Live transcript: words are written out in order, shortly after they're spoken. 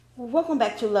Welcome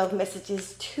back to Love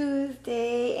Messages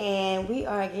Tuesday, and we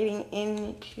are getting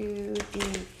into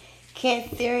the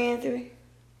Cancerian.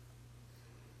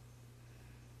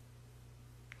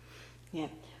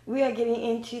 We are getting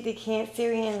into the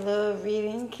Cancerian love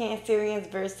reading, Cancerians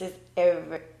versus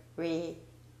everybody.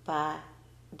 I'm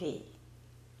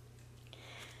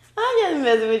just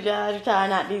messing with y'all,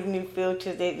 trying out these new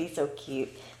filters. They be so cute.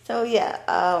 So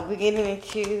we're getting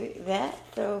into that.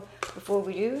 So before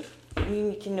we do, you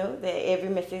need to know that every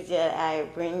message that I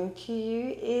bring to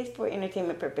you is for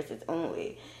entertainment purposes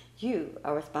only. You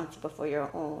are responsible for your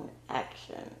own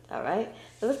actions, all right?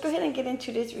 So let's go ahead and get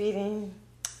into this reading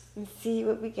and see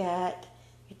what we got,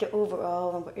 get the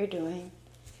overall and what you're doing.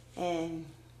 And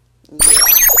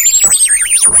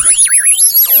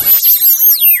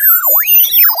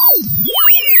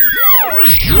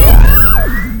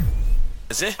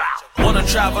yeah. Wanna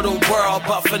travel the world,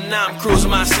 but for now I'm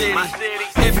cruising my city.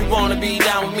 If you wanna be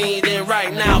down with me, then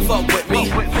right now fuck with me.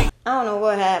 I don't know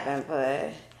what happened,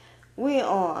 but we're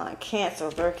on Cancer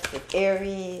versus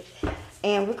Aries,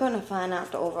 and we're gonna find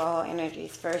out the overall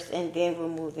energies first, and then we'll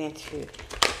move into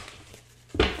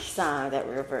each sign that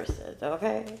reverses.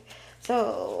 Okay?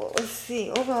 So let's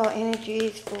see overall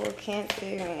energies for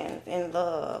Cancerians in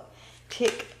love.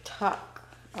 Tick tock.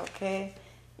 Okay,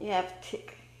 you have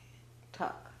tick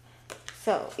tock.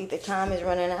 So either time is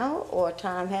running out, or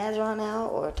time has run out,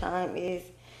 or time is,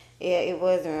 it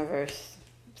was in reverse.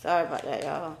 Sorry about that,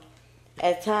 y'all.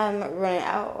 As time running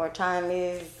out, or time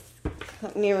is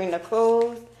nearing the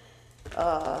close,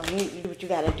 you need to do what you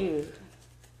gotta do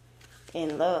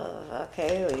in love,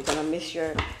 okay? Or you're gonna miss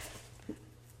your,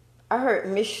 I heard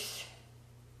missed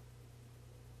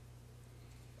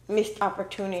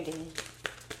opportunity.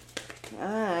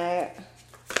 Alright.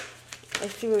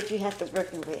 Let's see what you have to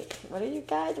work with. What are you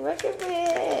guys working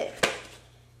with?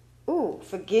 Ooh,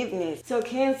 forgiveness. So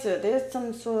Cancer, there's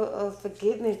some sort of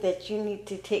forgiveness that you need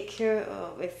to take care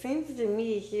of. It seems to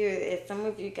me here that some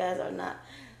of you guys are not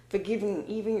forgiving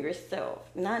even yourself.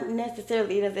 Not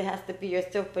necessarily, it doesn't have to be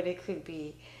yourself, but it could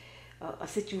be a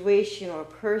situation or a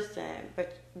person.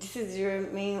 But this is your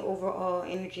main overall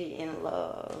energy in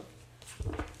love.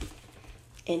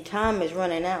 And time is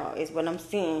running out, is what I'm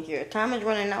seeing here. Time is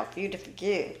running out for you to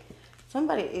forgive.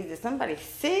 Somebody, is it somebody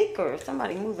sick or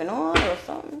somebody moving on or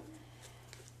something?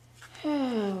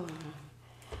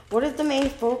 What is the main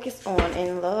focus on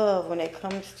in love when it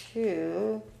comes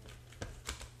to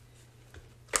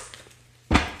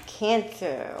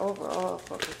Cancer? Overall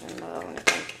focus in love when it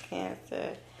comes to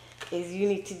Cancer is you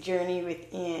need to journey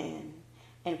within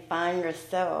and find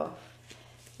yourself.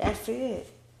 That's it.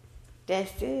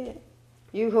 That's it.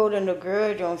 You holding a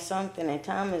grudge on something and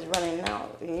time is running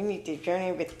out. You need to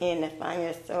journey within and find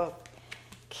yourself.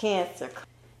 Cancer.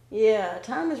 Yeah,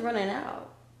 time is running out.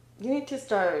 You need to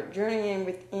start journeying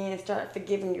within, start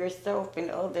forgiving yourself and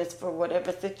others for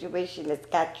whatever situation that's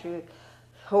got you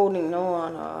holding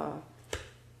on or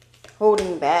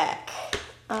holding back.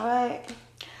 Alright?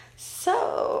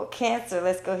 So, Cancer,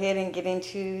 let's go ahead and get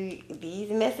into these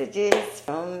messages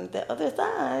from the other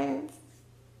signs.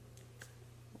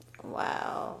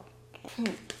 Wow.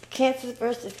 Cancer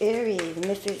versus Aries.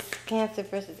 Cancer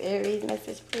versus Aries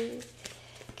message, please.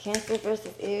 Cancer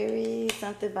versus Aries.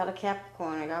 Something about a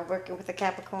Capricorn. Y'all working with a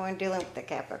Capricorn, dealing with a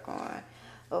Capricorn.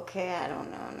 Okay, I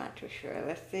don't know. I'm not too sure.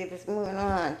 Let's see. Let's moving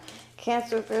on.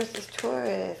 Cancer versus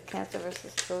Taurus. Cancer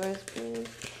versus Taurus, please.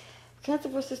 Cancer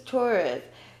versus Taurus.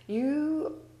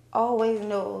 You always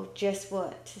know just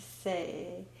what to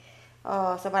say.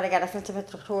 Oh, somebody got a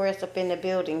sentimental Taurus up in the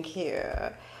building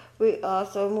here. We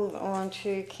also move on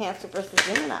to Cancer versus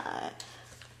Gemini.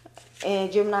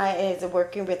 And Gemini is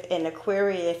working with an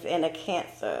Aquarius and a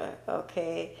Cancer,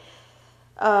 okay?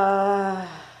 I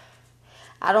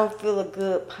don't feel a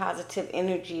good positive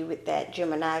energy with that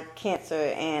Gemini,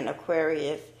 Cancer, and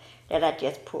Aquarius that I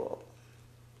just pulled.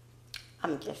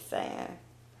 I'm just saying.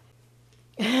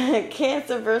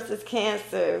 Cancer versus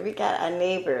Cancer. We got a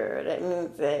neighbor. That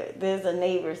means that there's a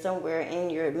neighbor somewhere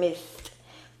in your midst.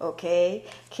 Okay,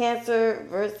 Cancer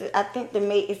versus, I think the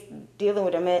mate is dealing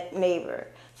with a neighbor.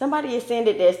 Somebody is saying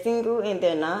that they're single and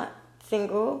they're not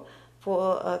single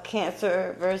for a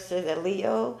Cancer versus a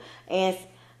Leo. And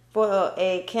for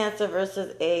a Cancer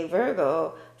versus a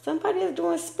Virgo, somebody is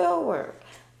doing spell work.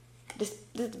 This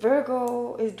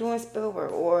Virgo is doing spell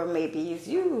work, or maybe it's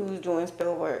you who's doing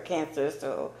spell work, Cancer.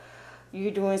 So you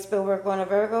doing spell work on a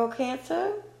Virgo,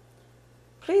 Cancer?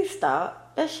 Please stop.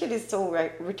 That shit is so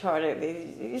retarded.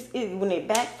 When it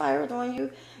backfires on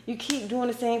you, you keep doing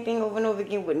the same thing over and over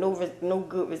again with no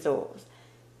good results.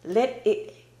 Let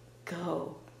it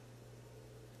go.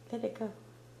 Let it go.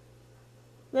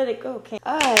 Let it go.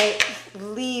 All right,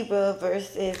 Libra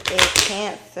versus a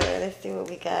Cancer. Let's see what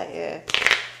we got here.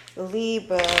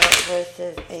 Libra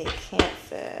versus a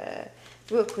Cancer.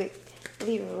 Real quick,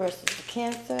 Libra versus a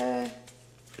Cancer.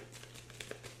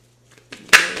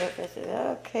 Libra versus,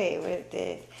 okay, what is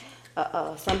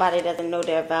this? Somebody doesn't know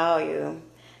their value.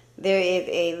 There is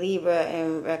a Libra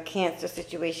and a Cancer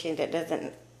situation that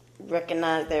doesn't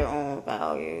recognize their own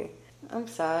value. I'm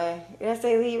sorry. Did I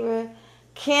say Libra?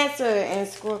 Cancer and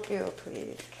Scorpio,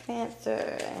 please.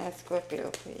 Cancer and Scorpio,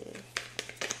 please.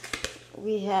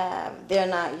 We have, they're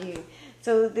not you.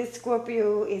 So this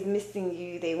Scorpio is missing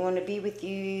you. They want to be with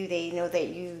you. They know that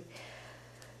you,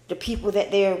 the people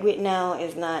that they're with now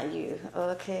is not you.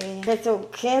 Okay. So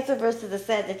Cancer versus the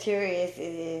Sagittarius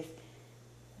is,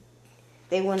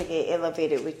 they want to get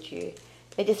elevated with you.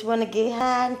 They just want to get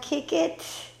high and kick it.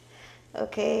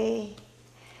 Okay.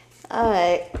 All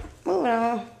right. Moving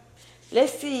on.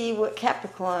 Let's see what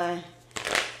Capricorn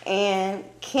and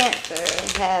Cancer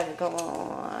have going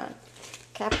on.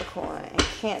 Capricorn and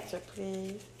Cancer,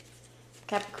 please.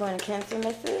 Capricorn and Cancer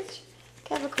message.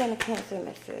 Capricorn and Cancer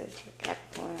message.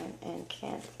 Capricorn and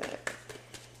Cancer.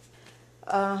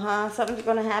 Something's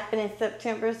going to happen in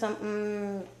September.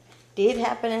 Something did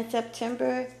happen in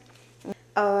September.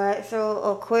 Alright, so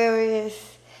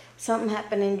Aquarius. Something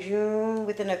happened in June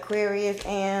with an Aquarius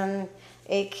and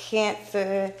a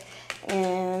Cancer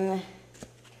and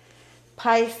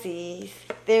Pisces.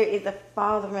 There is a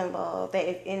father-in-law that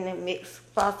is in the mix,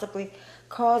 possibly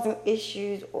causing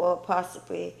issues or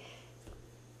possibly,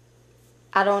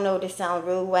 I don't know, this sounds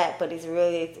real whack, but it's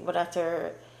really what I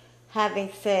heard,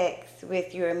 having sex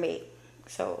with your mate.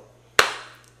 So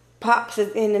Pops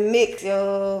is in the mix,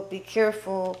 yo. Be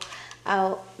careful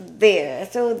out there.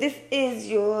 So this is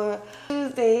your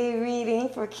Tuesday reading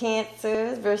for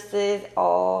Cancers versus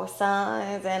all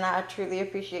signs, and I truly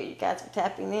appreciate you guys for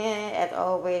tapping in. As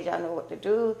always, y'all know what to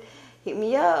do. Hit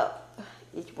me up.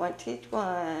 Each one teach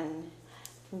one.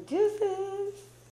 Deuces.